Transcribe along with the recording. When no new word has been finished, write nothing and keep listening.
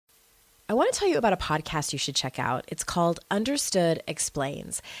I want to tell you about a podcast you should check out. It's called Understood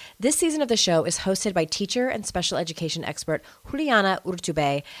Explains. This season of the show is hosted by teacher and special education expert Juliana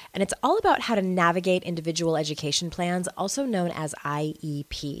Urtubey, and it's all about how to navigate individual education plans, also known as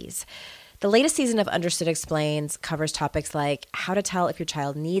IEPs. The latest season of Understood Explains covers topics like how to tell if your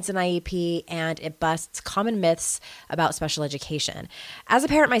child needs an IEP, and it busts common myths about special education. As a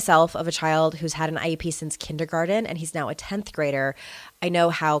parent myself of a child who's had an IEP since kindergarten, and he's now a 10th grader, I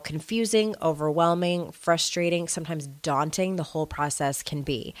know how confusing, overwhelming, frustrating, sometimes daunting the whole process can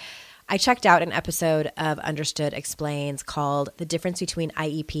be. I checked out an episode of Understood Explains called The Difference Between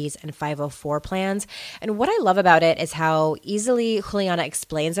IEPs and 504 Plans. And what I love about it is how easily Juliana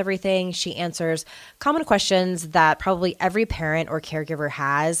explains everything. She answers common questions that probably every parent or caregiver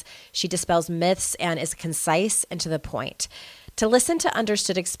has. She dispels myths and is concise and to the point. To listen to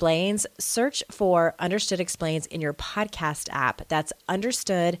Understood Explains, search for Understood Explains in your podcast app. That's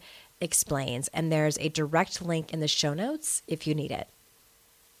Understood Explains. And there's a direct link in the show notes if you need it.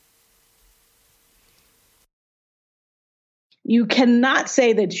 You cannot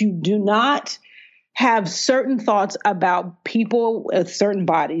say that you do not have certain thoughts about people with certain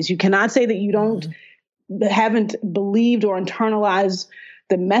bodies. You cannot say that you haven't believed or internalized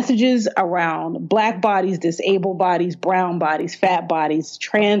the messages around Black bodies, disabled bodies, brown bodies, fat bodies,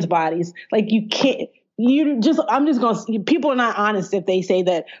 trans bodies. Like you can't. People are not honest if they say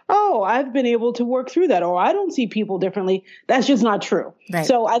that, oh, I've been able to work through that, or I don't see people differently. That's just not true. Right.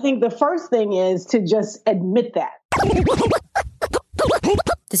 So I think the first thing is to just admit that.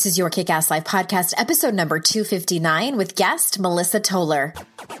 This is your Kick-Ass Life podcast, episode number 259 with guest Melissa Toller.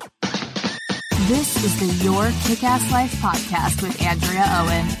 This is the Your Kick-Ass Life podcast with Andrea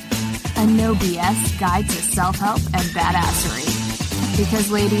Owen, a no BS guide to self-help and badassery.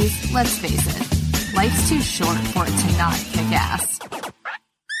 Because ladies, let's face it, life's too short for it to not kick ass.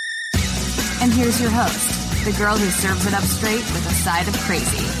 And here's your host, the girl who serves it up straight with a side of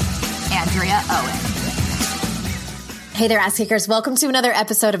crazy, Andrea Owen. Hey there, ass kickers. Welcome to another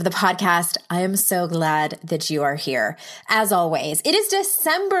episode of the podcast. I am so glad that you are here. As always, it is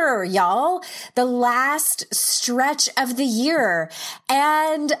December, y'all, the last stretch of the year.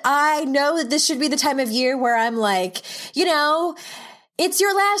 And I know that this should be the time of year where I'm like, it's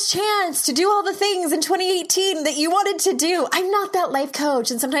your last chance to do all the things in 2018 that you wanted to do. I'm not that life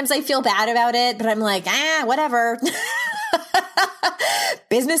coach, and sometimes I feel bad about it, but I'm like, whatever.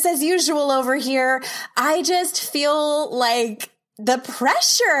 Business as usual over here. I just feel like the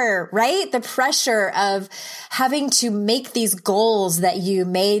pressure, right? The pressure of having to make these goals that you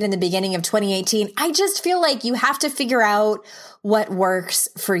made in the beginning of 2018. I just feel like you have to figure out what works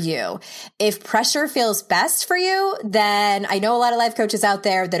for you. If pressure feels best for you, then I know a lot of life coaches out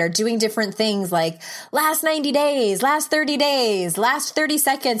there that are doing different things like last 90 days, last 30 days, last 30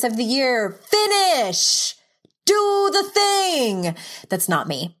 seconds of the year, finish, do the thing. That's not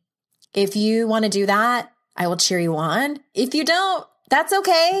me. If you want to do that, I will cheer you on. If you don't, that's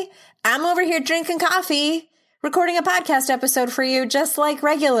okay. I'm over here drinking coffee, recording a podcast episode for you just like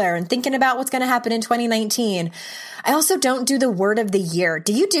regular and thinking about what's going to happen in 2019. I also don't do the word of the year.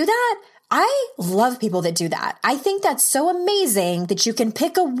 Do you do that? I love people that do that. I think that's so amazing that you can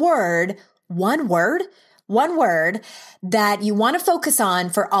pick a word, one word that you want to focus on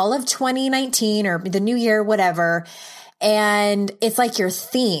for all of 2019 or the new year, whatever. And it's like your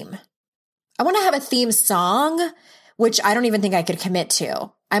theme. I want to have a theme song, which I don't even think I could commit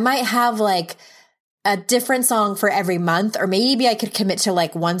to. I might have like a different song for every month, or maybe I could commit to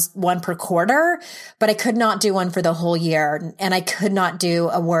like one per quarter, but I could not do one for the whole year. And I could not do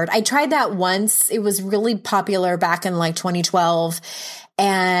a word. I tried that once. It was really popular back in like 2012.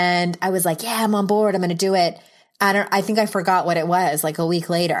 And I was like, yeah, I'm on board. I'm going to do it. I think I forgot what it was like a week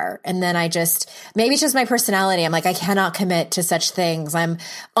later. And then maybe it's just my personality. I'm like, I cannot commit to such things. I'm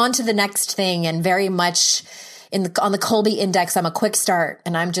on to the next thing, and very much on the Colby Index, I'm a quick start,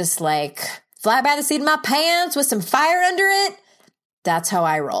 and I'm just like fly by the seat of my pants with some fire under it. That's how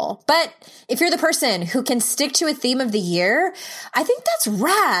I roll. But if you're the person who can stick to a theme of the year, I think that's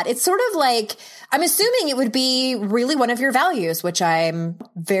rad. It's sort of like, I'm assuming it would be really one of your values, which I'm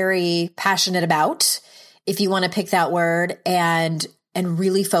very passionate about. If you want to pick that word and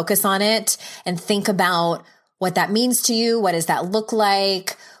really focus on it and think about what that means to you, what does that look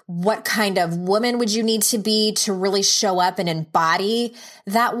like? What kind of woman would you need to be to really show up and embody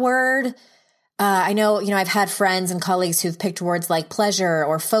that word? I know, I've had friends and colleagues who've picked words like pleasure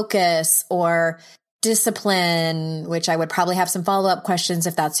or focus or discipline, which I would probably have some follow-up questions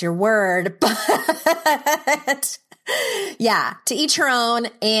if that's your word, but yeah, to each her own.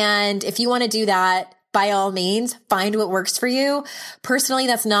 And if you want to do that, by all means, find what works for you. Personally,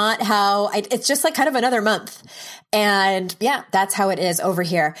 that's not how it's just like kind of another month. And yeah, that's how it is over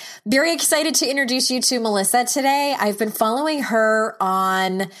here. Very excited to introduce you to Melissa today. I've been following her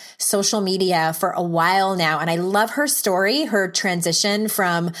on social media for a while now, and I love her story, her transition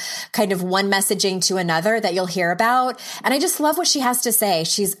from kind of one messaging to another that you'll hear about. And I just love what she has to say.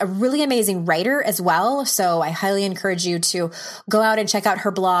 She's a really amazing writer as well. So I highly encourage you to go out and check out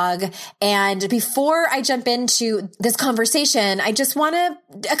her blog. And before I jump into this conversation, I just want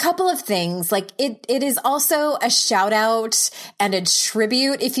a couple of things. Like it is also a shout out and a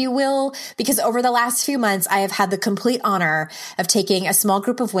tribute, if you will, because over the last few months, I have had the complete honor of taking a small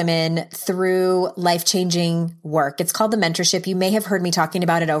group of women through life-changing work. It's called the mentorship. You may have heard me talking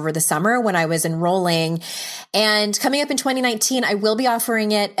about it over the summer when I was enrolling. And coming up in 2019, I will be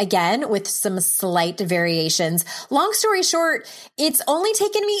offering it again with some slight variations. Long story short, it's only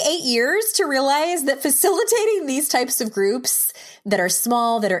taken me 8 years to realize that facilitating these types of groups that are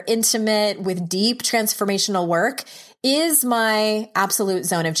small, that are intimate, with deep transformational work is my absolute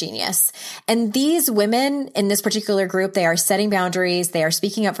zone of genius. And these women in this particular group, they are setting boundaries. They are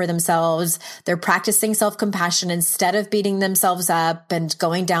speaking up for themselves. They're practicing self-compassion instead of beating themselves up and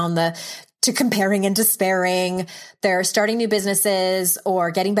going down to comparing and despairing. They're starting new businesses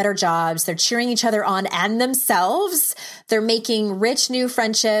or getting better jobs. They're cheering each other on and themselves. They're making rich new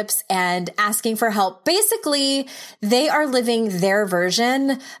friendships and asking for help. Basically, they are living their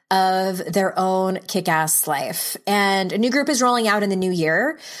version of their own kick-ass life. And a new group is rolling out in the new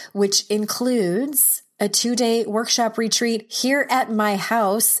year, which includes a 2-day workshop retreat here at my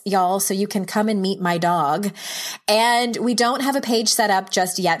house, y'all, so you can come and meet my dog. And we don't have a page set up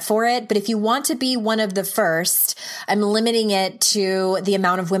just yet for it, but if you want to be one of the first, I'm limiting it to the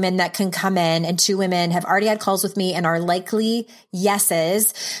amount of women that can come in, and 2 women have already had calls with me and are likely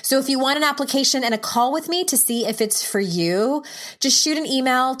yeses. So if you want an application and a call with me to see if it's for you, just shoot an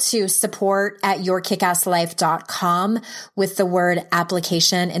email to support@yourkickasslife.com with the word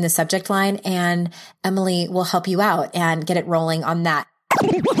application in the subject line, and Emily will help you out and get it rolling on that.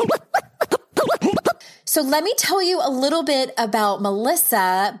 So let me tell you a little bit about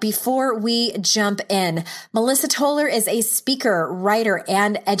Melissa before we jump in. Melissa Toller is a speaker, writer,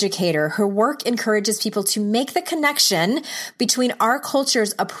 and educator. Her work encourages people to make the connection between our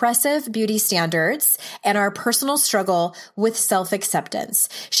culture's oppressive beauty standards and our personal struggle with self-acceptance.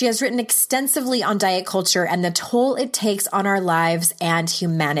 She has written extensively on diet culture and the toll it takes on our lives and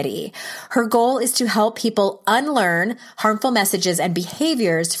humanity. Her goal is to help people unlearn harmful messages and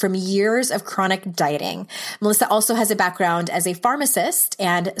behaviors from years of chronic dieting. Melissa also has a background as a pharmacist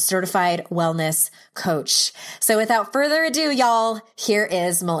and certified wellness coach. So without further ado, y'all, here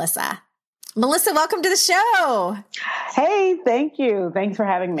is Melissa. Melissa, welcome to the show. Hey, thank you. Thanks for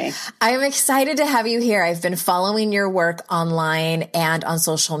having me. I'm excited to have you here. I've been following your work online and on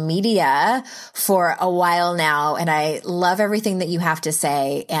social media for a while now, and I love everything that you have to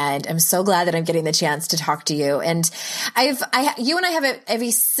say, and I'm so glad that I'm getting the chance to talk to you. And you and I have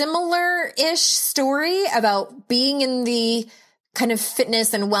a similar-ish story about being in the kind of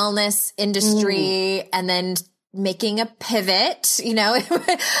fitness and wellness industry and then making a pivot, you know.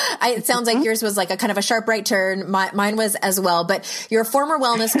 It sounds like yours was like a kind of a sharp right turn. Mine was as well, but you're a former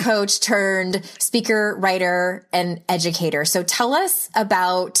wellness coach turned speaker, writer, and educator. So tell us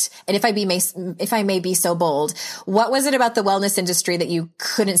about, and if I may be so bold, what was it about the wellness industry that you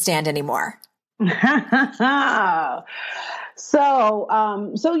couldn't stand anymore? So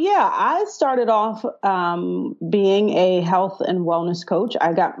yeah, I started off being a health and wellness coach.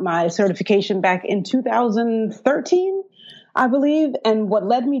 I got my certification back in 2013, I believe. And what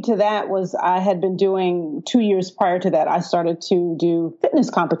led me to that was I had been doing 2 years prior to that. I started to do fitness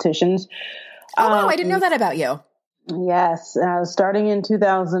competitions. Oh, wow. I didn't know that about you. Yes. Starting in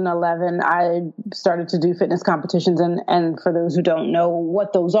 2011, I started to do fitness competitions. And for those who don't know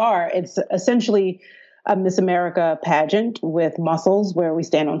what those are, it's essentially a Miss America pageant with muscles where we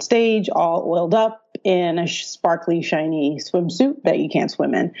stand on stage all oiled up in a sparkly, shiny swimsuit that you can't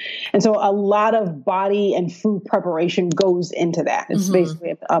swim in. And so a lot of body and food preparation goes into that. It's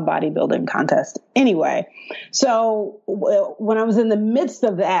basically a bodybuilding contest. Anyway, so when I was in the midst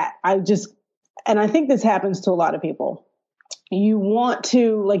of that, and I think this happens to a lot of people, you want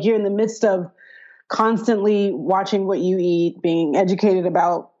to, like, you're in the midst of constantly watching what you eat, being educated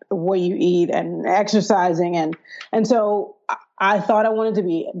about what you eat and exercising. And so I thought I wanted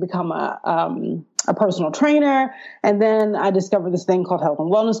to become a personal trainer. And then I discovered this thing called health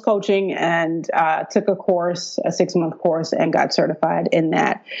and wellness coaching and took a 6-month course and got certified in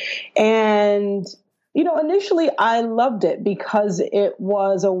that. And Initially I loved it because it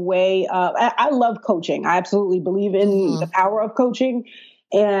was a way of, I love coaching. I absolutely believe in the power of coaching,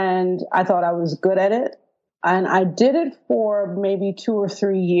 and I thought I was good at it. And I did it for maybe 2 or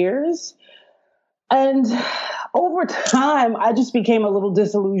 3 years. And over time, I just became a little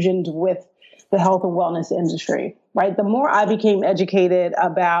disillusioned with the health and wellness industry, right? The more I became educated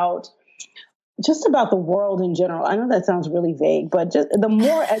about the world in general. I know that sounds really vague, but just the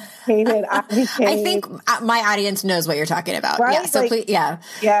more educated I became. I think my audience knows what you're talking about. Right? Yeah. So please, yeah.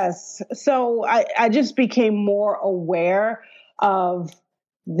 Yes. So I just became more aware of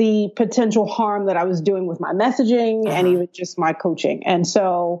the potential harm that I was doing with my messaging and even just my coaching. And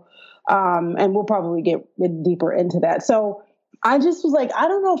so, and we'll probably get deeper into that. So I just was like, I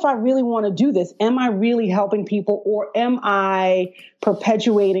don't know if I really want to do this. Am I really helping people, or am I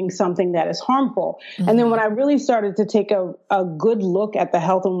perpetuating something that is harmful? And then when I really started to take a good look at the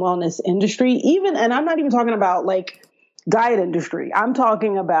health and wellness industry, and I'm not even talking about like diet industry. I'm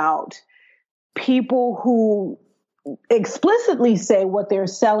talking about people who explicitly say what they're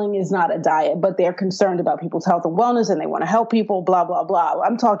selling is not a diet, but they're concerned about people's health and wellness and they want to help people, blah, blah, blah.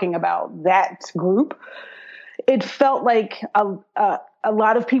 I'm talking about that group. It felt like a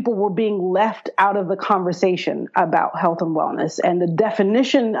lot of people were being left out of the conversation about health and wellness. And the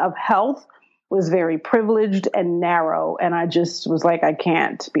definition of health was very privileged and narrow. And I just was like, I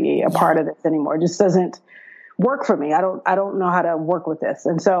can't be a part of this anymore. It just doesn't work for me. I don't know how to work with this.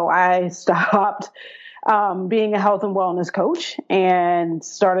 And so I stopped being a health and wellness coach and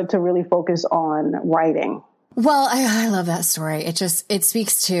started to really focus on writing. Well, I love that story. It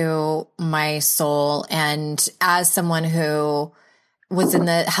speaks to my soul. And as someone who was in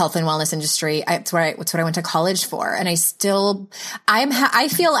the health and wellness industry, it's what I went to college for. And I feel, I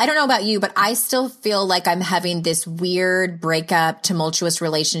don't know about you, but I still feel like I'm having this weird breakup, tumultuous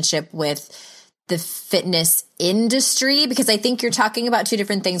relationship with the fitness industry, because I think you're talking about two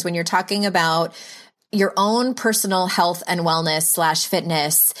different things when you're talking about your own personal health and wellness /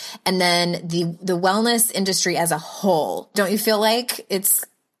 fitness, and then the wellness industry as a whole. Don't you feel like it's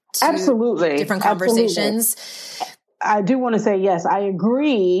absolutely different conversations? Absolutely. I do want to say, yes, I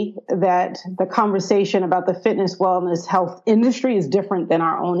agree that the conversation about the fitness, wellness, health industry is different than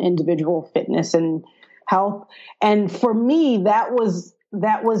our own individual fitness and health. And for me, that was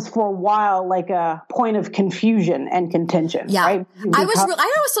for a while like a point of confusion and contention. Yeah. Right? I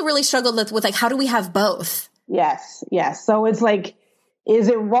also really struggled with like, how do we have both? Yes. Yes. So it's like, is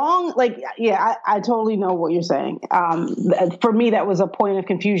it wrong? Like, yeah, I totally know what you're saying. For me, that was a point of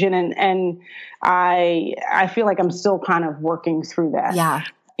confusion, and I feel like I'm still kind of working through that. Yeah.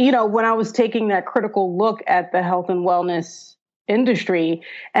 When I was taking that critical look at the health and wellness industry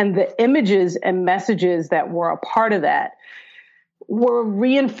and the images and messages that were a part of that, were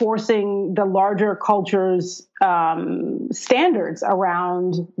reinforcing the larger culture's standards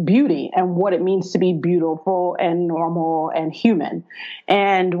around beauty and what it means to be beautiful and normal and human.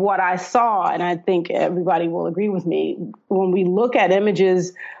 And what I saw, and I think everybody will agree with me, when we look at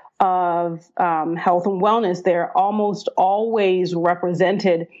images of health and wellness, they're almost always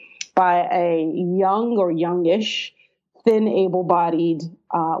represented by a young or youngish, thin, able-bodied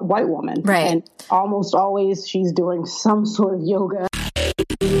white woman. Right. And almost always she's doing some sort of yoga.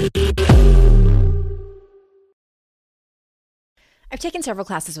 I've taken several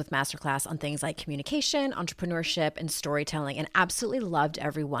classes with Masterclass on things like communication, entrepreneurship, and storytelling, and absolutely loved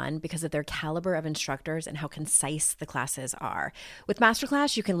every one because of their caliber of instructors and how concise the classes are. With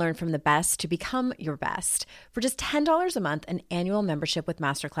Masterclass, you can learn from the best to become your best. For just $10 a month, an annual membership with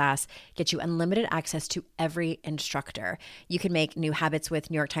Masterclass gets you unlimited access to every instructor. You can make new habits with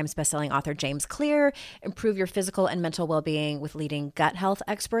New York Times bestselling author James Clear, improve your physical and mental well-being with leading gut health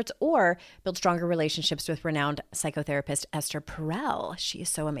experts, or build stronger relationships with renowned psychotherapist Esther Perel. She is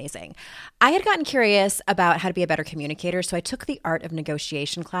so amazing. I had gotten curious about how to be a better communicator, so I took the Art of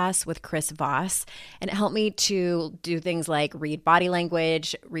Negotiation class with Chris Voss, and it helped me to do things like read body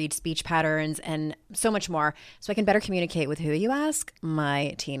language, read speech patterns, and so much more, so I can better communicate with who, you ask?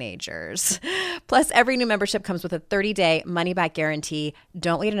 My teenagers. Plus, every new membership comes with a 30-day money-back guarantee.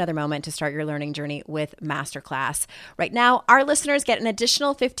 Don't wait another moment to start your learning journey with Masterclass. Right now, our listeners get an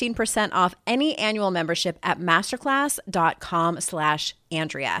additional 15% off any annual membership at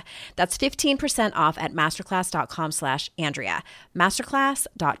masterclass.com/Andrea. That's 15% off at masterclass.com/Andrea.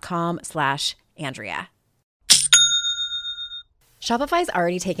 Masterclass.com/Andrea. Shopify's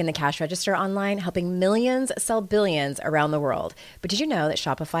already taken the cash register online, helping millions sell billions around the world. But did you know that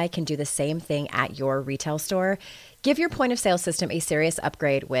Shopify can do the same thing at your retail store? Give your point of sale system a serious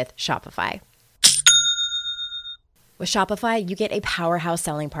upgrade with Shopify. With Shopify, you get a powerhouse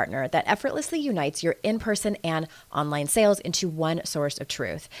selling partner that effortlessly unites your in-person and online sales into one source of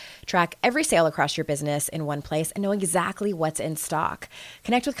truth. Track every sale across your business in one place and know exactly what's in stock.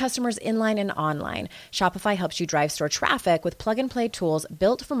 Connect with customers inline and online. Shopify helps you drive store traffic with plug-and-play tools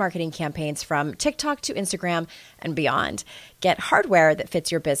built for marketing campaigns from TikTok to Instagram and beyond. Get hardware that fits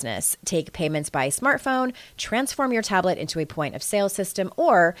your business. Take payments by smartphone, transform your tablet into a point-of-sale system,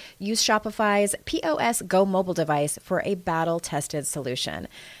 or use Shopify's POS Go mobile device for a battle-tested solution.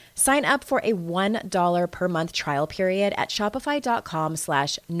 Sign up for a $1 per month trial period at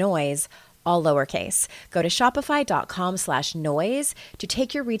shopify.com/noise, all lowercase. Go to shopify.com/noise to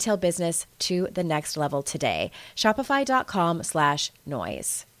take your retail business to the next level today.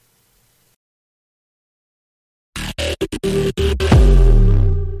 Shopify.com/noise.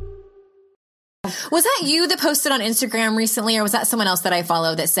 Was that you that posted on Instagram recently, or was that someone else that I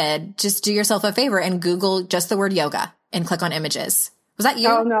follow that said, just do yourself a favor and Google just the word yoga and click on images? Was that you?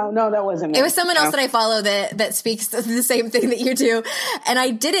 Oh, no, that wasn't me. It was someone else that I follow that speaks the same thing that you do. And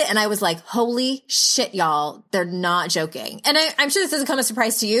I did it and I was like, holy shit, y'all, they're not joking. And I'm sure this doesn't come as a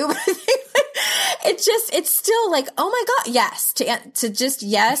surprise to you, but I think it's still like, oh my God, yes, to just,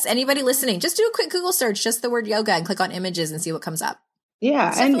 yes, anybody listening, just do a quick Google search, just the word yoga and click on images and see what comes up. Yeah.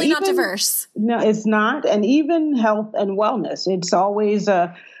 It's definitely not diverse. No, it's not. And even health and wellness, it's always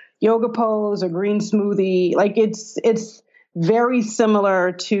a yoga pose, a green smoothie. Like it's very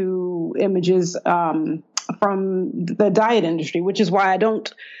similar to images from the diet industry, which is why I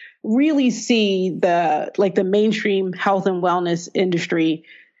don't really see the mainstream health and wellness industry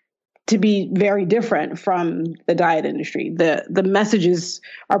to be very different from the diet industry. The messages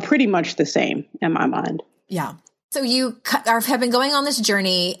are pretty much the same in my mind. Yeah. So you have been going on this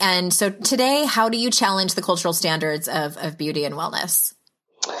journey. And so today, how do you challenge the cultural standards of beauty and wellness?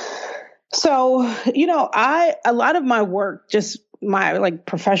 So, a lot of my work, just my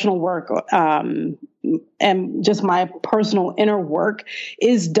professional work, and just my personal inner work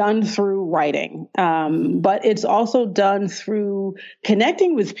is done through writing. But it's also done through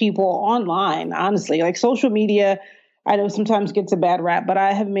connecting with people online, honestly. Like social media, I know sometimes gets a bad rap, but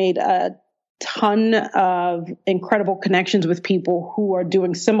I have made a ton of incredible connections with people who are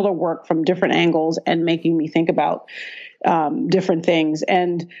doing similar work from different angles and making me think about different things.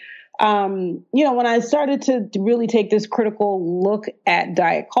 And when I started to really take this critical look at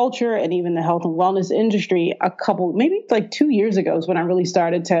diet culture and even the health and wellness industry, maybe 2 years ago is when I really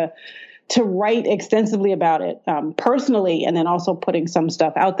started to write extensively about it personally, and then also putting some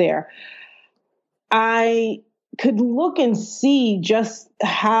stuff out there. I could look and see just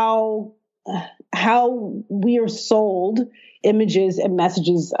how we are sold images and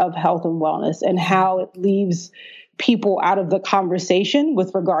messages of health and wellness, and how it leaves people out of the conversation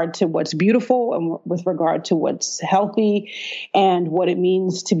with regard to what's beautiful and with regard to what's healthy and what it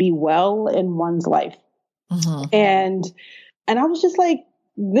means to be well in one's life. Mm-hmm. And I was just like,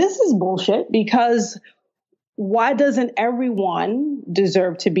 this is bullshit, because why doesn't everyone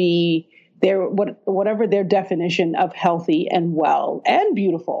deserve to be whatever their definition of healthy and well and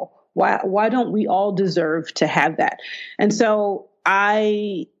beautiful? Why don't we all deserve to have that? And so when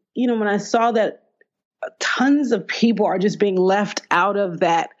I saw that tons of people are just being left out of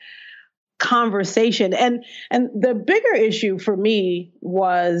that conversation. And the bigger issue for me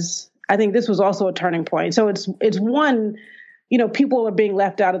was, I think this was also a turning point. So it's one, people are being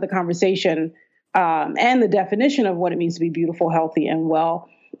left out of the conversation and the definition of what it means to be beautiful, healthy, and well.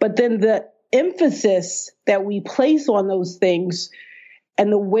 But then the emphasis that we place on those things and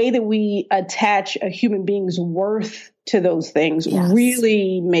the way that we attach a human being's worth to those things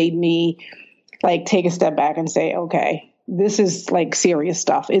really made me take a step back and say, okay, this is serious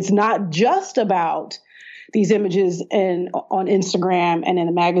stuff. It's not just about these images on Instagram and in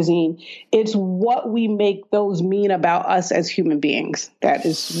a magazine. It's what we make those mean about us as human beings. That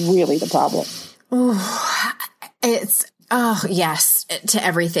is really the problem. Yes, to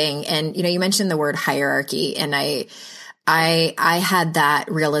everything. And, you mentioned the word hierarchy, and I had that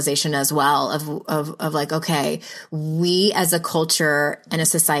realization as well of okay, we as a culture and a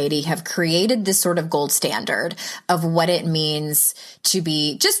society have created this sort of gold standard of what it means to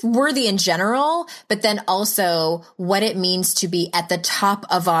be just worthy in general, but then also what it means to be at the top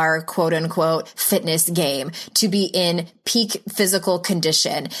of our quote unquote fitness game, to be in peak physical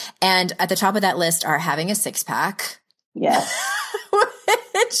condition. And at the top of that list are having a six pack. Yes.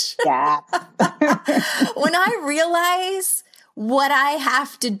 When I realize what I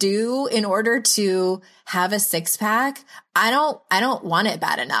have to do in order to have a six pack, I don't want it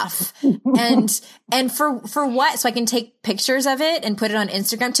bad enough. and for what? So I can take pictures of it and put it on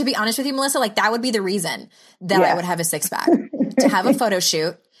Instagram. To be honest with you, Melissa, like that would be the reason that I would have a six pack, to have a photo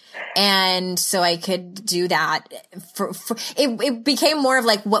shoot. And so I could do that it became more of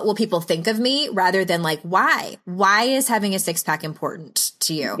like, what will people think of me, rather than like, why is having a six pack important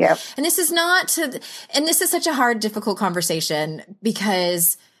to you? Yep. And this is such a hard, difficult conversation,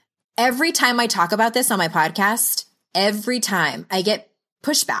 because every time I talk about this on my podcast, every time I get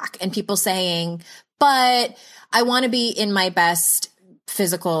pushback and people saying, but I want to be in my best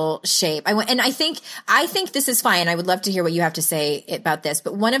physical shape. I think this is fine. I would love to hear what you have to say about this.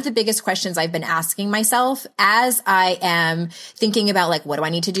 But one of the biggest questions I've been asking myself as I am thinking about like, what do I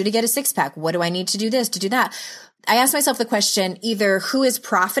need to do to get a six pack? What do I need to do this, to do that? I ask myself the question, either who is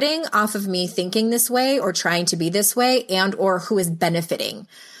profiting off of me thinking this way or trying to be this way, and or who is benefiting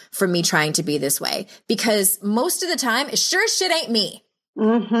from me trying to be this way? Because most of the time, it sure as shit ain't me.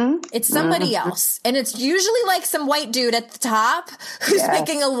 Mm-hmm. It's somebody else. And it's usually like some white dude at the top who's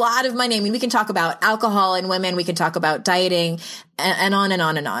making a lot of money. I mean, we can talk about alcohol and women. We can talk about dieting and on and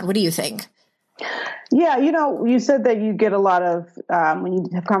on and on. What do you think? Yeah. You know, you said that you get a lot of, when you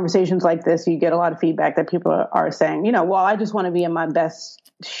have conversations like this, you get a lot of feedback that people are saying, you know, well, I just want to be in my best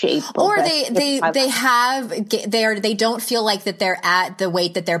shape. Or they don't feel like that they're at the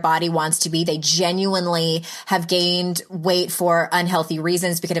weight that their body wants to be. They genuinely have gained weight for unhealthy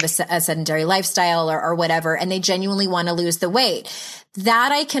reasons because of a sedentary lifestyle or whatever. And they genuinely want to lose the weight.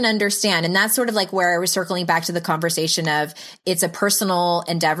 That I can understand. And that's sort of like where I was circling back to the conversation of it's a personal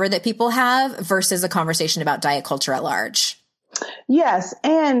endeavor that people have versus a conversation about diet culture at large. Yes.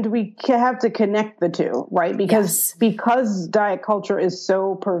 And we have to connect the two, right? Because diet culture is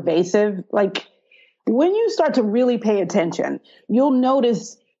so pervasive, like when you start to really pay attention, you'll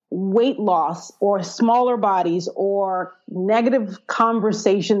notice weight loss or smaller bodies or negative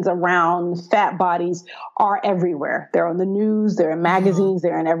conversations around fat bodies are everywhere. They're on the news, they're in magazines,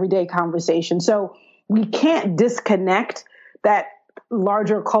 they're in everyday conversation. So we can't disconnect that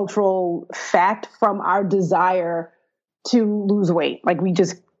larger cultural fact from our desire to lose weight. Like we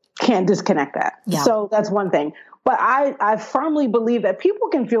just can't disconnect that. Yeah. So that's one thing. But I firmly believe that people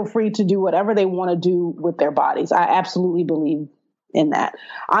can feel free to do whatever they want to do with their bodies. I absolutely believe in that.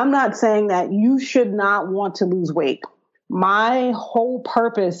 I'm not saying that you should not want to lose weight. My whole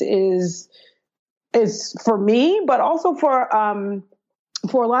purpose is for me, but also for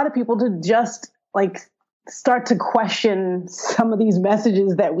a lot of people to just like start to question some of these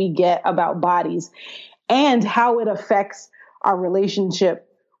messages that we get about bodies and how it affects our relationship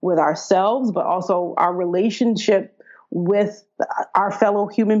with ourselves, but also our relationship with our fellow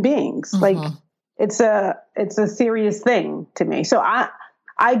human beings. Mm-hmm. Like it's a serious thing to me. So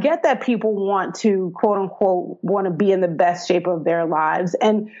I get that people want to, quote unquote, want to be in the best shape of their lives.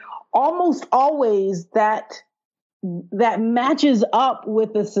 And almost always that matches up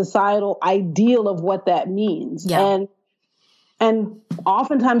with the societal ideal of what that means. Yeah. And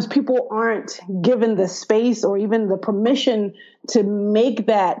oftentimes people aren't given the space or even the permission to make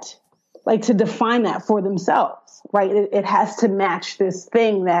that, like to define that for themselves, right? It has to match this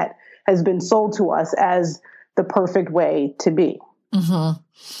thing that has been sold to us as the perfect way to be. Mm-hmm.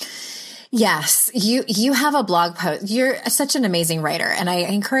 Yes. You have a blog post. You're such an amazing writer. And I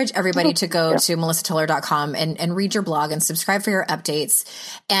encourage everybody to go to melissatiller.com and read your blog and subscribe for your updates.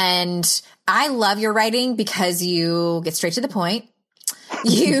 And I love your writing because you get straight to the point.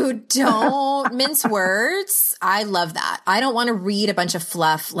 You don't mince words. I love that. I don't want to read a bunch of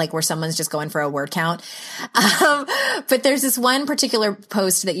fluff, like where someone's just going for a word count. But there's this one particular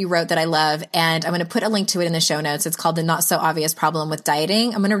post that you wrote that I love, and I'm going to put a link to it in the show notes. It's called The Not So Obvious Problem with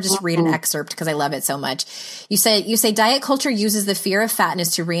Dieting. I'm going to just read an excerpt because I love it so much. You say diet culture uses the fear of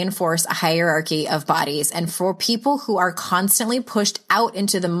fatness to reinforce a hierarchy of bodies. And for people who are constantly pushed out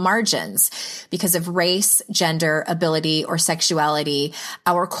into the margins because of race, gender, ability, or sexuality,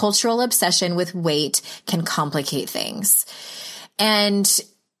 our cultural obsession with weight can complicate things. And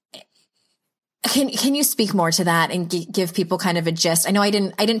can you speak more to that and give people kind of a gist? I know I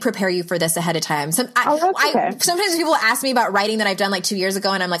didn't prepare you for this ahead of time. Sometimes people ask me about writing that I've done like 2 years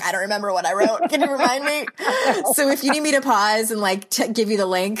ago, and I'm like, I don't remember what I wrote. Can you remind me? So if you need me to pause and like give you the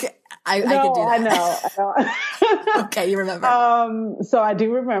link, I could do that. I know. Okay, you remember. So I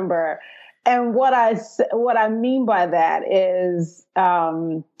do remember. And what I mean by that is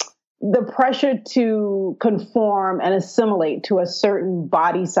the pressure to conform and assimilate to a certain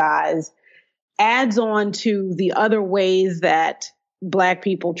body size adds on to the other ways that Black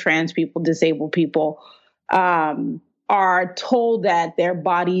people, trans people, disabled people are are told that their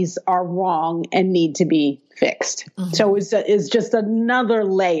bodies are wrong and need to be fixed. Mm-hmm. So it's just another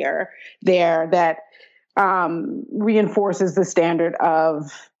layer there that reinforces the standard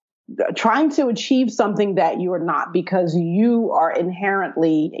of trying to achieve something that you are not, because you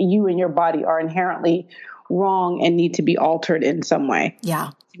and your body are inherently wrong and need to be altered in some way. Yeah.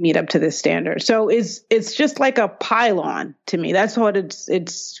 To meet up to this standard. So it's just like a pylon to me. That's what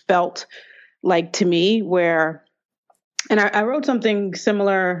it's felt like to me, where, and I wrote something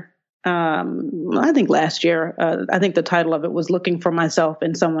similar, I think last year. I think the title of it was Looking for Myself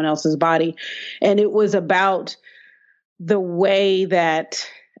in Someone Else's Body. And it was about the way that,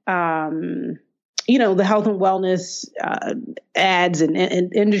 the health and wellness ads and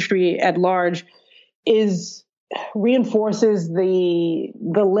industry at large reinforces the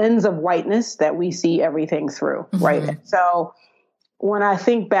lens of whiteness that we see everything through, mm-hmm. right? So when I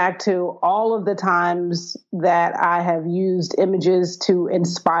think back to all of the times that I have used images to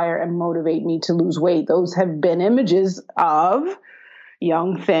inspire and motivate me to lose weight, those have been images of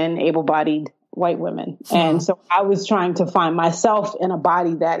young, thin, able-bodied white women. Mm-hmm. And so I was trying to find myself in a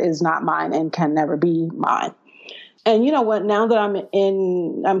body that is not mine and can never be mine. And you know what, now that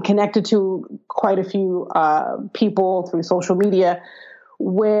I'm connected to quite a few people through social media,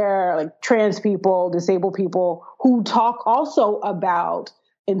 where like trans people, disabled people who talk also about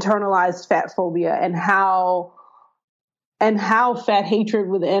internalized fat phobia and how fat hatred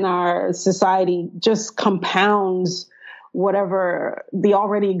within our society just compounds whatever the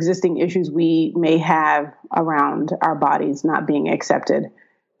already existing issues we may have around our bodies not being accepted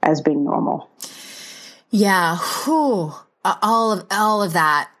as being normal. Yeah. Whew. All of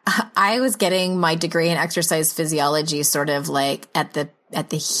that. I was getting my degree in exercise physiology sort of like at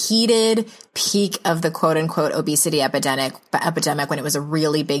the heated peak of the quote unquote obesity epidemic when it was a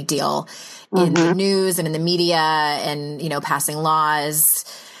really big deal in the news and in the media and, passing laws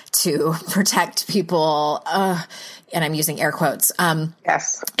to protect people. And I'm using air quotes.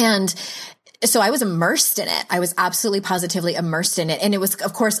 Yes. And so I was immersed in it. I was absolutely positively immersed in it. And it was,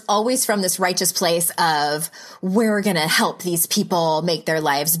 of course, always from this righteous place of we're going to help these people make their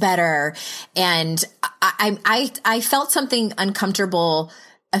lives better. And I felt something uncomfortable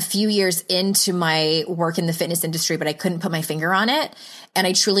a few years into my work in the fitness industry, but I couldn't put my finger on it. And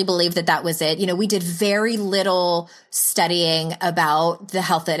I truly believe that was it. We did very little studying about the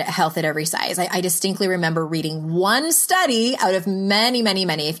health at every size. I distinctly remember reading one study out of many, many,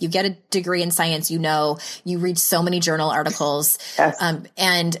 many. If you get a degree in science, you read so many journal articles. Yes.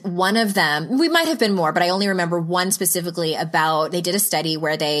 And one of them, we might have been more, but I only remember one specifically they did a study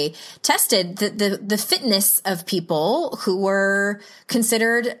where they tested the fitness of people who were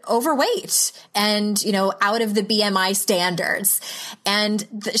considered overweight and, out of the BMI standards. And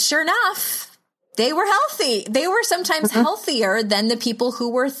sure enough, they were healthy. They were sometimes healthier than the people who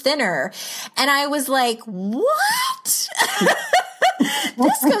were thinner. And I was like, what?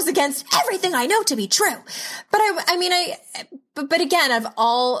 This goes against everything I know to be true. But but again,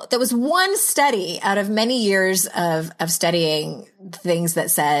 that was one study out of many years of studying things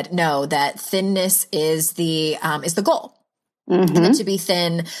that said, no, that thinness is the goal. Mm-hmm. And then to be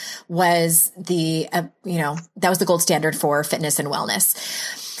thin was that was the gold standard for fitness and wellness.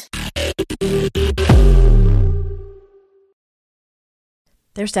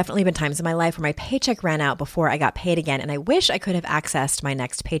 There's definitely been times in my life where my paycheck ran out before I got paid again, and I wish I could have accessed my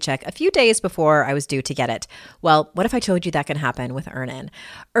next paycheck a few days before I was due to get it. Well, what if I told you that can happen with Earnin?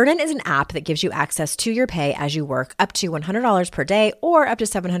 Earnin is an app that gives you access to your pay as you work, up to $100 per day or up to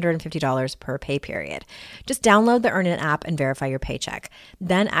 $750 per pay period. Just download the Earnin app and verify your paycheck.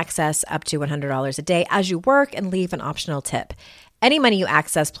 Then access up to $100 a day as you work and leave an optional tip. Any money you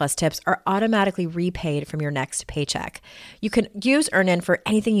access plus tips are automatically repaid from your next paycheck. You can use Earnin for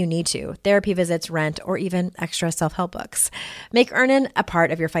anything you need to, therapy visits, rent, or even extra self-help books. Make Earnin a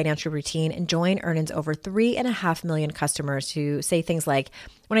part of your financial routine and join Earnin's over 3.5 million customers who say things like,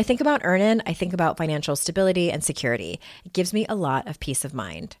 when I think about Earnin, I think about financial stability and security. It gives me a lot of peace of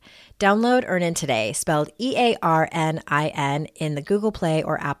mind. Download Earnin today, spelled EARNIN, in the Google Play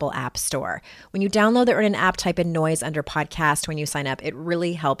or Apple App Store. When you download the Earnin app, type in Noise under podcast when you sign up. It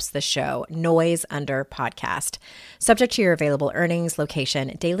really helps the show. Noise under podcast. Subject to your available earnings,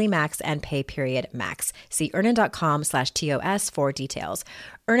 location, daily max, and pay period max. See earnin.com/TOS for details.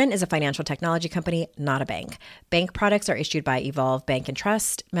 Earnin is a financial technology company, not a bank. Bank products are issued by Evolve Bank and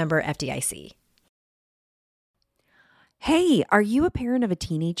Trust, member FDIC. Hey, are you a parent of a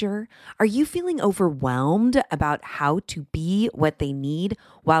teenager? Are you feeling overwhelmed about how to be what they need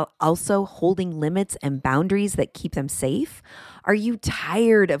while also holding limits and boundaries that keep them safe? Are you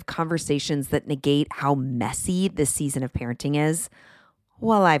tired of conversations that negate how messy this season of parenting is?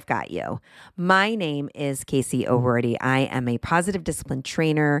 Well, I've got you. My name is Casey O'Rourke. I am a positive discipline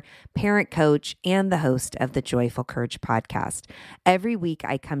trainer, parent coach, and the host of the Joyful Courage podcast. Every week,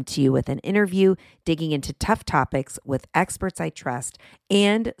 I come to you with an interview digging into tough topics with experts I trust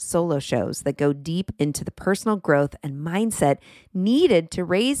and solo shows that go deep into the personal growth and mindset needed to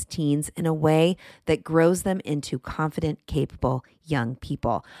raise teens in a way that grows them into confident, capable young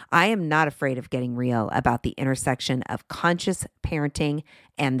people. I am not afraid of getting real about the intersection of conscious parenting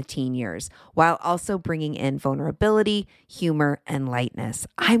and the teen years, while also bringing in vulnerability, humor, and lightness.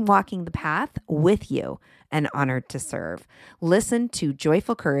 I'm walking the path with you and honored to serve. Listen to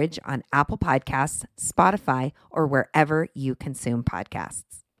Joyful Courage on Apple Podcasts, Spotify, or wherever you consume podcasts.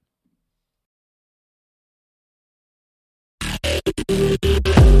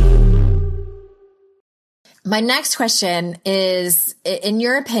 My next question is, in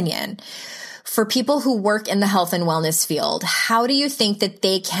your opinion, for people who work in the health and wellness field, how do you think that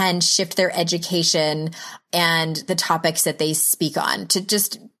they can shift their education and the topics that they speak on to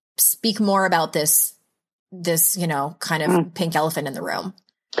just speak more about this, kind of pink elephant in the room?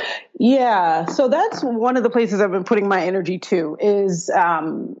 Yeah. So that's one of the places I've been putting my energy to is,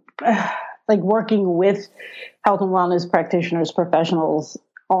 like working with health and wellness practitioners, professionals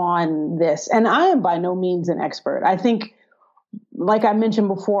on this. And I am by no means an expert. I think, like I mentioned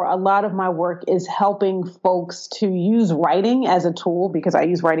before, a lot of my work is helping folks to use writing as a tool, because I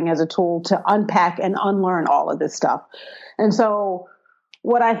use writing as a tool to unpack and unlearn all of this stuff. And so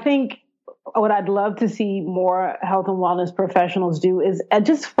what I'd love to see more health and wellness professionals do is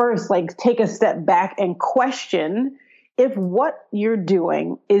just first, like, take a step back and question if what you're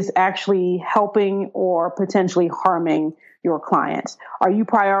doing is actually helping or potentially harming your clients. Are you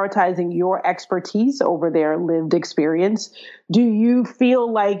prioritizing your expertise over their lived experience? Do you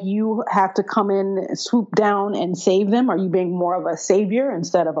feel like you have to come in, swoop down and save them? Are you being more of a savior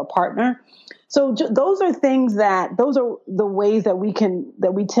instead of a partner? So those are the ways that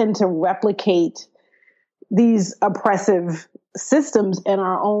we tend to replicate these oppressive systems in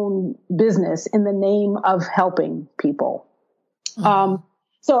our own business in the name of helping people. Mm-hmm.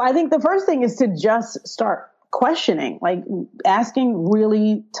 So I think the first thing is to just start questioning, like asking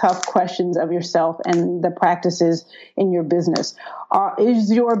really tough questions of yourself and the practices in your business. Is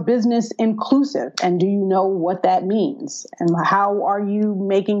your business inclusive? And do you know what that means? And how are you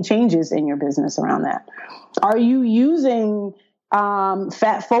making changes in your business around that? Are you using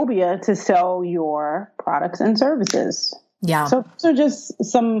fat phobia to sell your products and services? Yeah. So those are just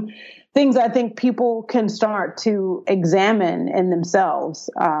some things I think people can start to examine in themselves.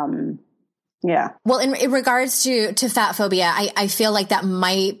 Yeah. Well, in regards to fat phobia, I feel like that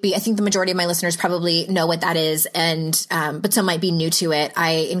might be, I think the majority of my listeners probably know what that is. And, but some might be new to it.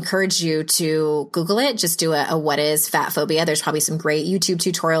 I encourage you to Google it. Just do a what is fat phobia. There's probably some great YouTube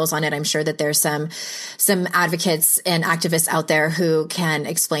tutorials on it. I'm sure that there's some advocates and activists out there who can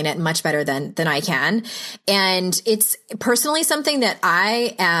explain it much better than I can. And it's personally something that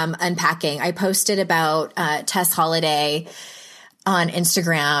I am unpacking. I posted about, Tess Holiday on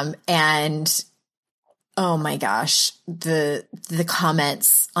Instagram, and oh my gosh, the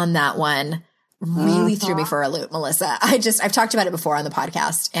comments on that one really threw me for a loop, Melissa. I've talked about it before on the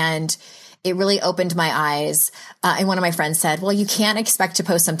podcast, and it really opened my eyes. And one of my friends said, well, you can't expect to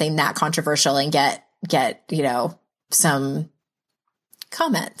post something that controversial and get, some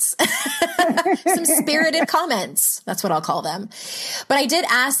comments, some spirited comments. That's what I'll call them. But I did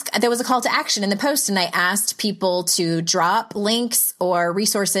ask, there was a call to action in the post, and I asked people to drop links or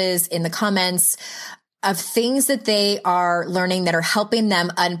resources in the comments of things that they are learning that are helping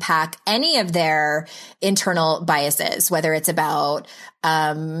them unpack any of their internal biases, whether it's about,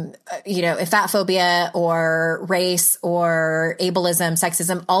 fat phobia or race or ableism,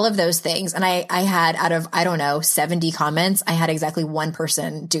 sexism, all of those things. And I had, out of, 70 comments, I had exactly one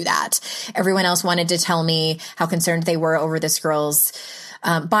person do that. Everyone else wanted to tell me how concerned they were over this girl's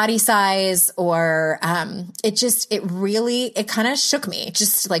body size, or it kind of shook me.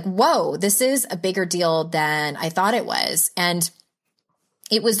 Just like, whoa, this is a bigger deal than I thought it was. And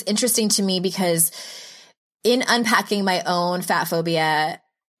it was interesting to me because in unpacking my own fat phobia,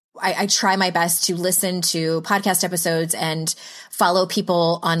 I try my best to listen to podcast episodes and follow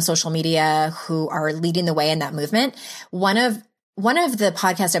people on social media who are leading the way in that movement. One of the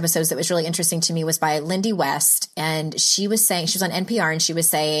podcast episodes that was really interesting to me was by Lindy West. And she was on NPR, and she was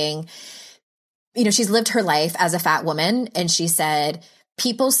saying, she's lived her life as a fat woman, and she said,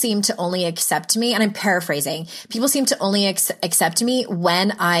 people seem to only accept me, and I'm paraphrasing, people seem to only accept me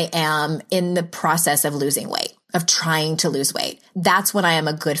when I am in the process of losing weight, of trying to lose weight. That's when I am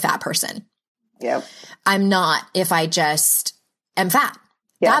a good fat person. Yep. I'm not if I just am fat.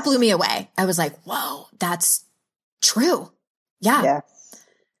 Yes. That blew me away. I was like, whoa, that's true. Yeah. Yes.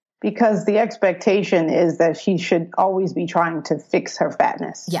 Because the expectation is that she should always be trying to fix her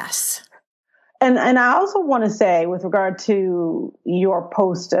fatness. Yes. And I also want to say, with regard to your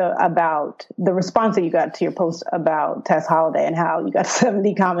post about the response that you got to your post about Tess Holliday and how you got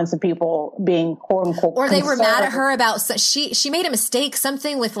 70 comments of people being quote unquote, or they were mad at her about, she made a mistake,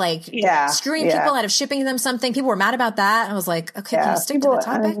 something with like screwing people out of shipping them something. People were mad about that. And I was like, okay, can you stick to the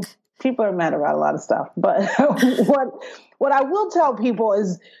topic? People are mad about a lot of stuff, but what I will tell people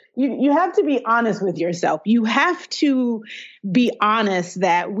is, you have to be honest with yourself. You have to be honest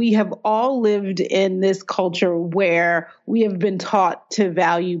that we have all lived in this culture where we have been taught to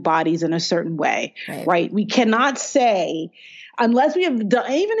value bodies in a certain way, right? We cannot say, unless we have done,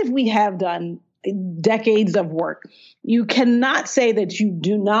 even if we have done decades of work, you cannot say that you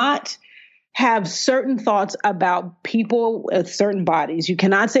do not have certain thoughts about people with certain bodies. You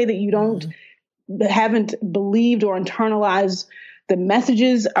cannot say that you haven't believed or internalized the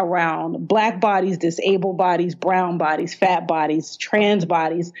messages around Black bodies, disabled bodies, brown bodies, fat bodies, trans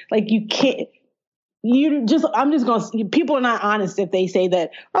bodies. Like you can't, people are not honest if they say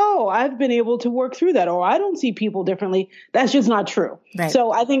that, oh, I've been able to work through that, or I don't see people differently. That's just not true. Right.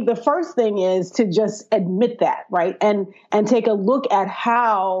 So I think the first thing is to just admit that, right? And take a look at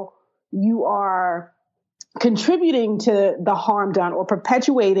how you are contributing to the harm done or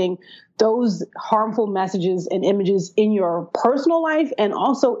perpetuating those harmful messages and images in your personal life and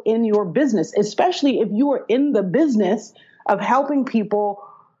also in your business, especially if you are in the business of helping people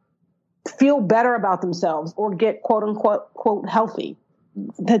feel better about themselves or get quote unquote, quote, healthy.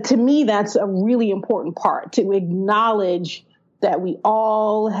 To me, that's a really important part, to acknowledge that we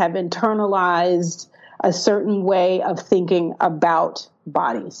all have internalized a certain way of thinking about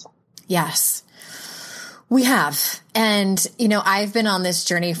bodies. Yes. We have. And, I've been on this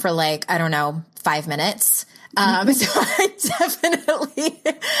journey for 5 minutes. So I definitely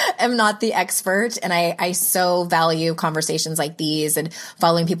am not the expert. And I so value conversations like these and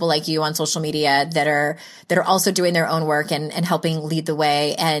following people like you on social media that are also doing their own work and helping lead the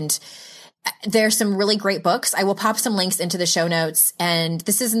way. And there's some really great books. I will pop some links into the show notes. And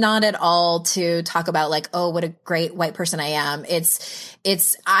this is not at all to talk about what a great white person I am.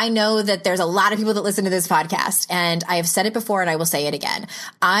 I know that there's a lot of people that listen to this podcast, and I have said it before and I will say it again.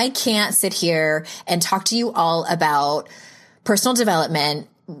 I can't sit here and talk to you all about personal development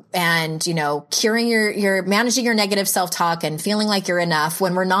and, curing your managing your negative self-talk and feeling like you're enough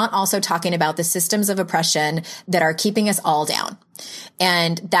when we're not also talking about the systems of oppression that are keeping us all down.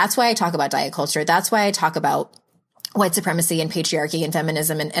 And that's why I talk about diet culture. That's why I talk about white supremacy and patriarchy and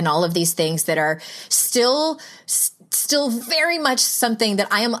feminism and all of these things that are still very much something that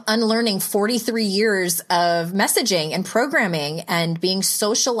I am unlearning 43 years of messaging and programming and being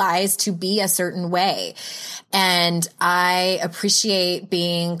socialized to be a certain way. And I appreciate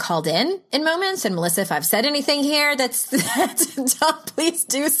being called in moments. And Melissa, if I've said anything here that's dumb, please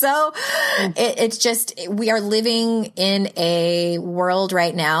do so. It's just, we are living in a world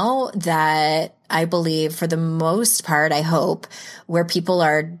right now that I believe, for the most part, I hope, where people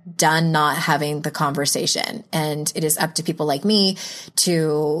are done not having the conversation. And it is up to people like me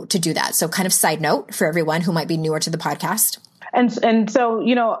to do that. So kind of side note for everyone who might be newer to the podcast. And so,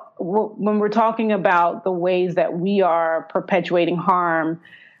 when we're talking about the ways that we are perpetuating harm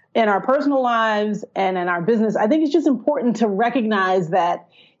in our personal lives and in our business, I think it's just important to recognize that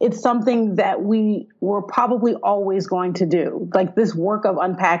it's something that we were probably always going to do. Like, this work of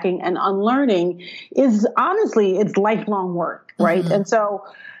unpacking and unlearning is honestly, it's lifelong work, right? Mm-hmm. And so,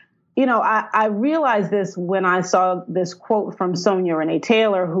 I realized this when I saw this quote from Sonia Renee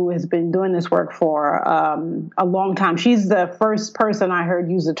Taylor, who has been doing this work for a long time. She's the first person I heard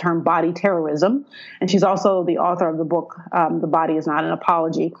use the term body terrorism. And she's also the author of the book, The Body Is Not an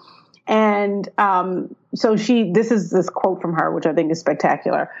Apology. And so this is this quote from her, which I think is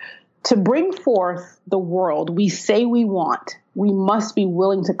spectacular. To bring forth the world we say we want, we must be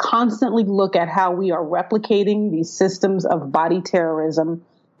willing to constantly look at how we are replicating these systems of body terrorism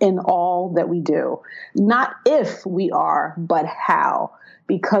in all that we do. Not if we are, but how,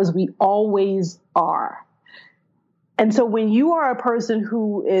 because we always are. And so when you are a person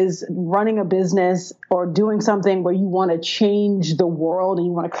who is running a business or doing something where you want to change the world and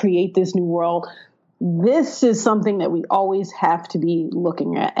you want to create this new world, this is something that we always have to be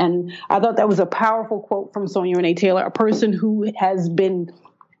looking at. And I thought that was a powerful quote from Sonya Renee Taylor, a person who has been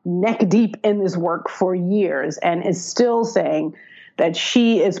neck deep in this work for years and is still saying that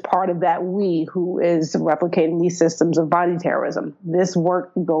she is part of that we who is replicating these systems of body terrorism. This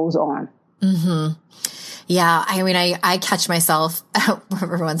work goes on. Mm-hmm. Yeah. I mean, I catch myself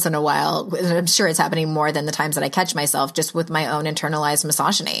every once in a while. I'm sure it's happening more than the times that I catch myself just with my own internalized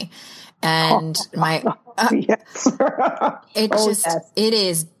misogyny. And yes. It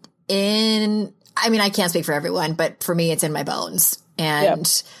is I mean, I can't speak for everyone, but for me, it's in my bones.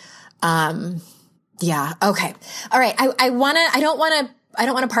 And, yeah. Okay. All right. I don't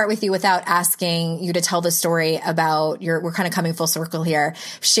want to part with you without asking you to tell the story about we're kind of coming full circle here,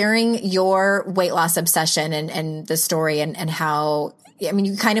 sharing your weight loss obsession and the story and how, I mean,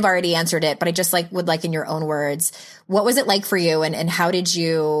 you kind of already answered it, but I just would like in your own words, what was it like for you and how did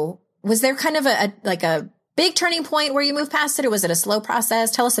you, was there kind of a big turning point where you moved past it or was it a slow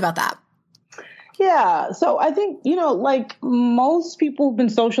process? Tell us about that. Yeah. So I think, like most people who've been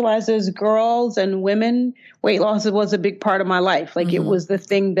socialized as girls and women, weight loss was a big part of my life. Like it was the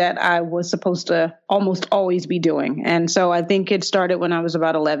thing that I was supposed to almost always be doing. And so I think it started when I was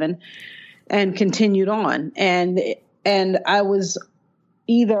about 11 and continued on. And I was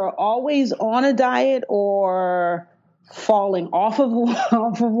either always on a diet or falling off of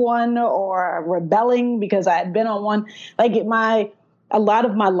one or rebelling because I had been on one. Like a lot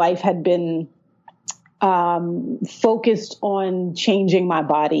of my life had been focused on changing my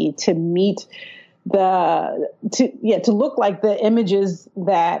body to meet to look like the images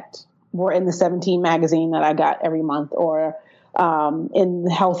that were in the 17 magazine that I got every month or in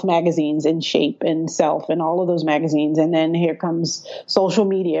health magazines, In Shape and Self and all of those magazines. And then here comes social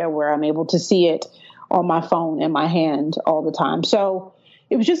media where I'm able to see it on my phone in my hand all the time. So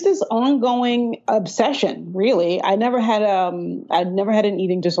it was just this ongoing obsession, really. I'd never had an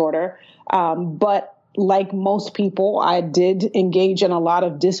eating disorder. But like most people, I did engage in a lot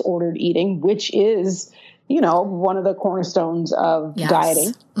of disordered eating, which is, one of the cornerstones of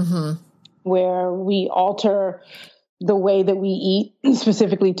dieting, where we alter the way that we eat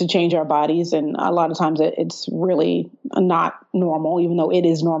specifically to change our bodies. And a lot of times it's really not normal, even though it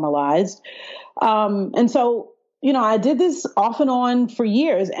is normalized. And so, I did this off and on for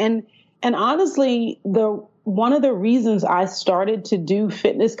years. And honestly, one of the reasons I started to do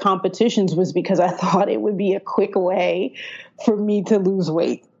fitness competitions was because I thought it would be a quick way for me to lose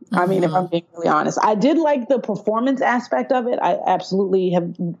weight. I mean, if I'm being really honest, I did like the performance aspect of it. I absolutely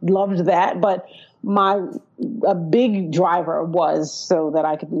have loved that. But a big driver was so that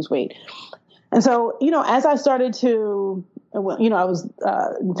I could lose weight. And so, as I started to, I was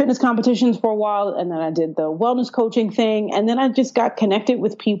in fitness competitions for a while, and then I did the wellness coaching thing. And then I just got connected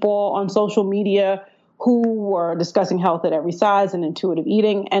with people on social media who were discussing health at every size and intuitive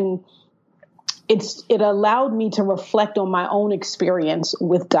eating. And it allowed me to reflect on my own experience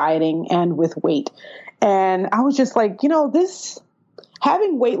with dieting and with weight. And I was just like,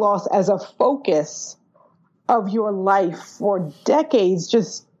 having weight loss as a focus of your life for decades,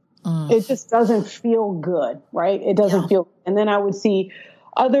 it just doesn't feel good, right? It doesn't feel good. And then I would see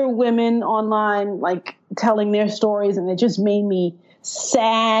other women online, telling their stories, and it just made me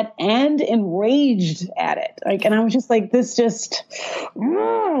sad and enraged at it. And I was just like, this just,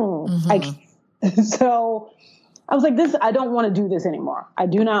 so I was like, I don't want to do this anymore. I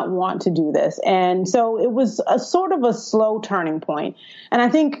do not want to do this. And so it was a sort of a slow turning point. And I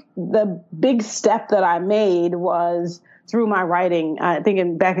think the big step that I made was through my writing. I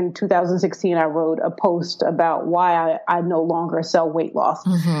think back in 2016, I wrote a post about why I no longer sell weight loss.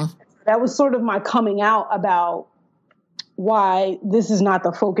 That was sort of my coming out about why this is not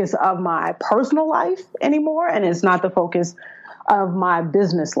the focus of my personal life anymore. And it's not the focus of my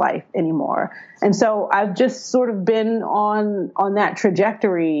business life anymore. And so I've just sort of been on that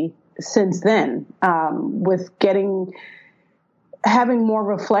trajectory since then, with having more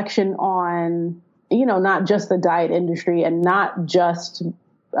reflection on, not just the diet industry and not just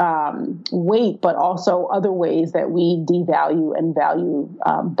weight, but also other ways that we devalue and value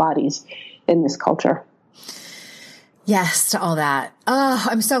bodies in this culture. Yes, to all that. Oh,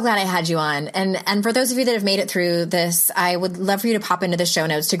 I'm so glad I had you on. And for those of you that have made it through this, I would love for you to pop into the show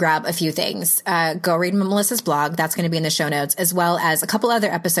notes to grab a few things. Go read Melissa's blog. That's going to be in the show notes, as well as a couple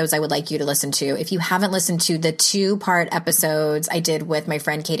other episodes I would like you to listen to. If you haven't listened to the 2-part episodes I did with my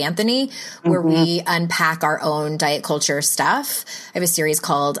friend Kate Anthony, where we unpack our own diet culture stuff. I have a series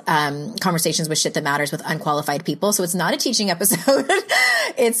called Conversations with Shit That Matters with Unqualified People. So it's not a teaching episode.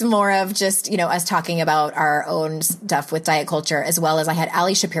 It's more of just, us talking about our own stuff with diet culture, as well well as I had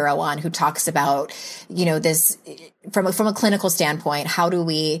Ali Shapiro on, who talks about, this from a clinical standpoint. How do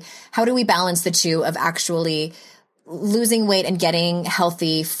we balance the two of actually losing weight and getting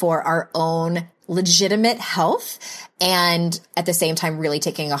healthy for our own legitimate health, and at the same time, really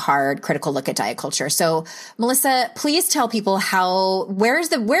taking a hard critical look at diet culture. So Melissa, please tell people where's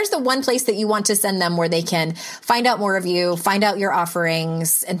the one place that you want to send them where they can find out more of you, find out your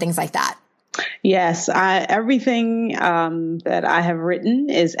offerings and things like that. Yes. Everything that I have written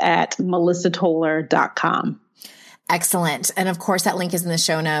is at melissatoller.com. Excellent. And of course, that link is in the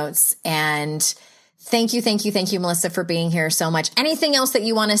show notes. And thank you, Melissa, for being here so much. Anything else that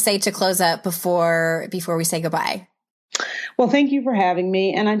you want to say to close up before we say goodbye? Well, thank you for having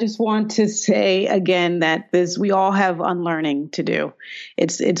me. And I just want to say again that we all have unlearning to do.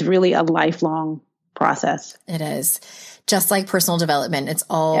 It's really a lifelong process. It is. Just like personal development, it's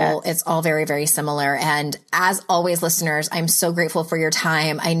all very, very similar. And as always, listeners, I'm so grateful for your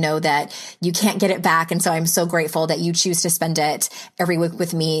time. I know that you can't get it back. And so I'm so grateful that you choose to spend it every week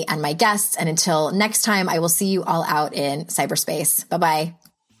with me and my guests. And until next time, I will see you all out in cyberspace. Bye-bye.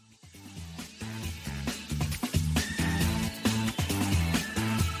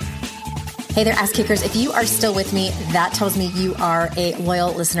 Hey there, ass kickers. If you are still with me, that tells me you are a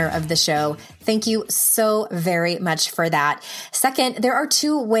loyal listener of the show. Thank you so very much for that. Second, there are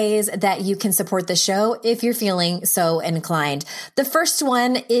 2 ways that you can support the show if you're feeling so inclined. The first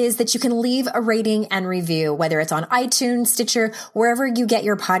one is that you can leave a rating and review, whether it's on iTunes, Stitcher, wherever you get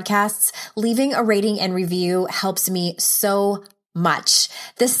your podcasts. Leaving a rating and review helps me so much.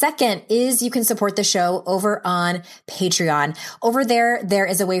 The second is you can support the show over on Patreon. Over there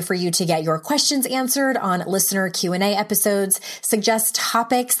is a way for you to get your questions answered on listener Q&A episodes, suggest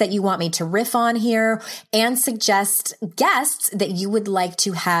topics that you want me to riff on here, and suggest guests that you would like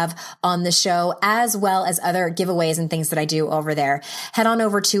to have on the show, as well as other giveaways and things that I do over there. Head on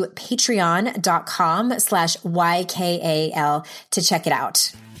over to patreon.com/YKAL to check it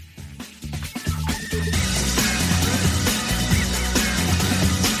out.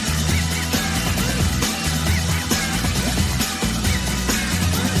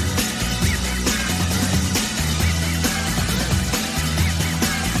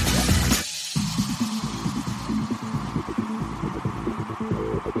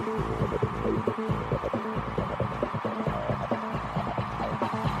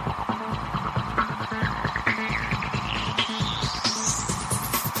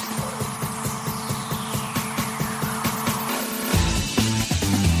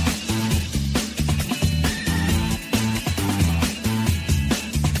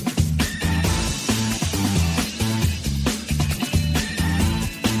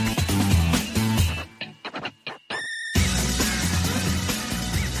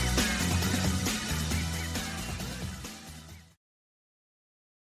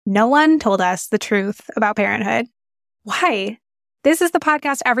 No one told us the truth about parenthood. Why? This is the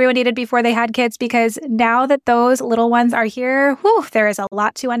podcast everyone needed before they had kids, because now that those little ones are here, there is a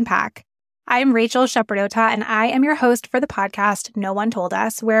lot to unpack. I'm Rachel Shepardota, and I am your host for the podcast No One Told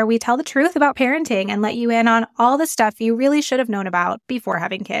Us, where we tell the truth about parenting and let you in on all the stuff you really should have known about before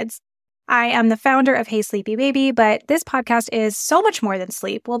having kids. I am the founder of Hey Sleepy Baby, but this podcast is so much more than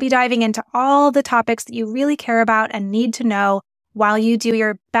sleep. We'll be diving into all the topics that you really care about and need to know while you do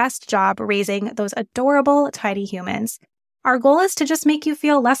your best job raising those adorable, tiny humans. Our goal is to just make you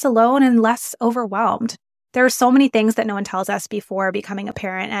feel less alone and less overwhelmed. There are so many things that no one tells us before becoming a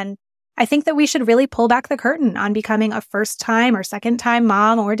parent, and I think that we should really pull back the curtain on becoming a first-time or second-time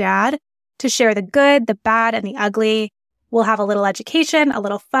mom or dad to share the good, the bad, and the ugly. We'll have a little education, a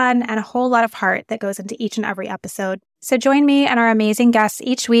little fun, and a whole lot of heart that goes into each and every episode. So join me and our amazing guests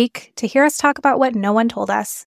each week to hear us talk about what no one told us.